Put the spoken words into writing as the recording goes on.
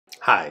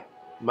Hi,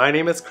 my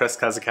name is Chris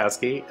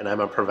Kozakowski and I'm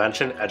a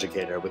prevention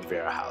educator with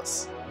Vera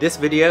House. This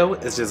video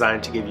is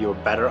designed to give you a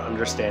better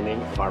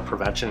understanding of our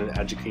prevention and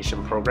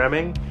education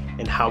programming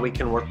and how we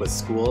can work with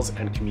schools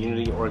and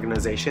community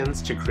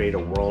organizations to create a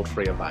world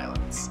free of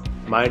violence.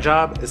 My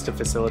job is to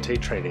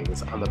facilitate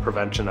trainings on the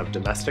prevention of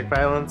domestic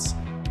violence,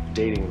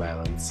 dating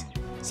violence,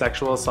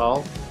 sexual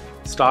assault,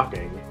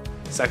 stalking,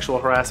 sexual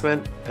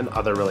harassment, and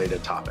other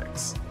related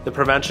topics. The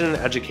prevention and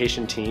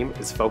education team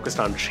is focused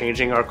on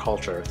changing our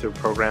culture through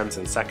programs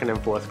in 2nd and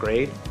 4th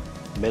grade,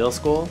 middle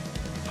school,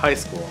 high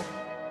school,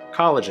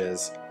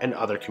 colleges, and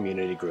other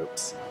community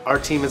groups. Our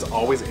team is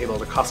always able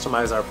to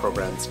customize our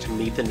programs to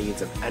meet the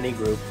needs of any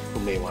group who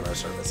may want our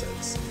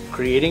services.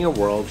 Creating a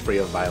world free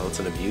of violence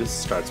and abuse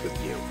starts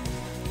with you.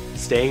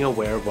 Staying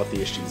aware of what the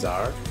issues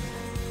are,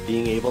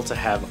 being able to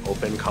have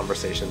open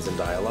conversations and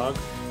dialogue,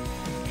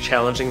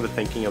 challenging the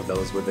thinking of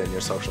those within your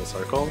social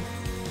circle,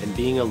 and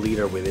being a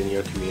leader within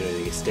your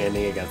community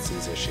standing against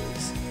these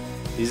issues.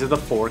 These are the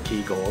 4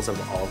 key goals of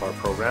all of our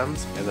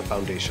programs and the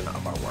foundation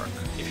of our work.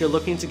 If you're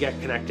looking to get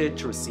connected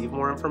to receive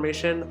more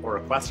information or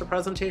request a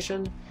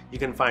presentation, you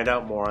can find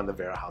out more on the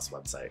Vera House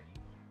website.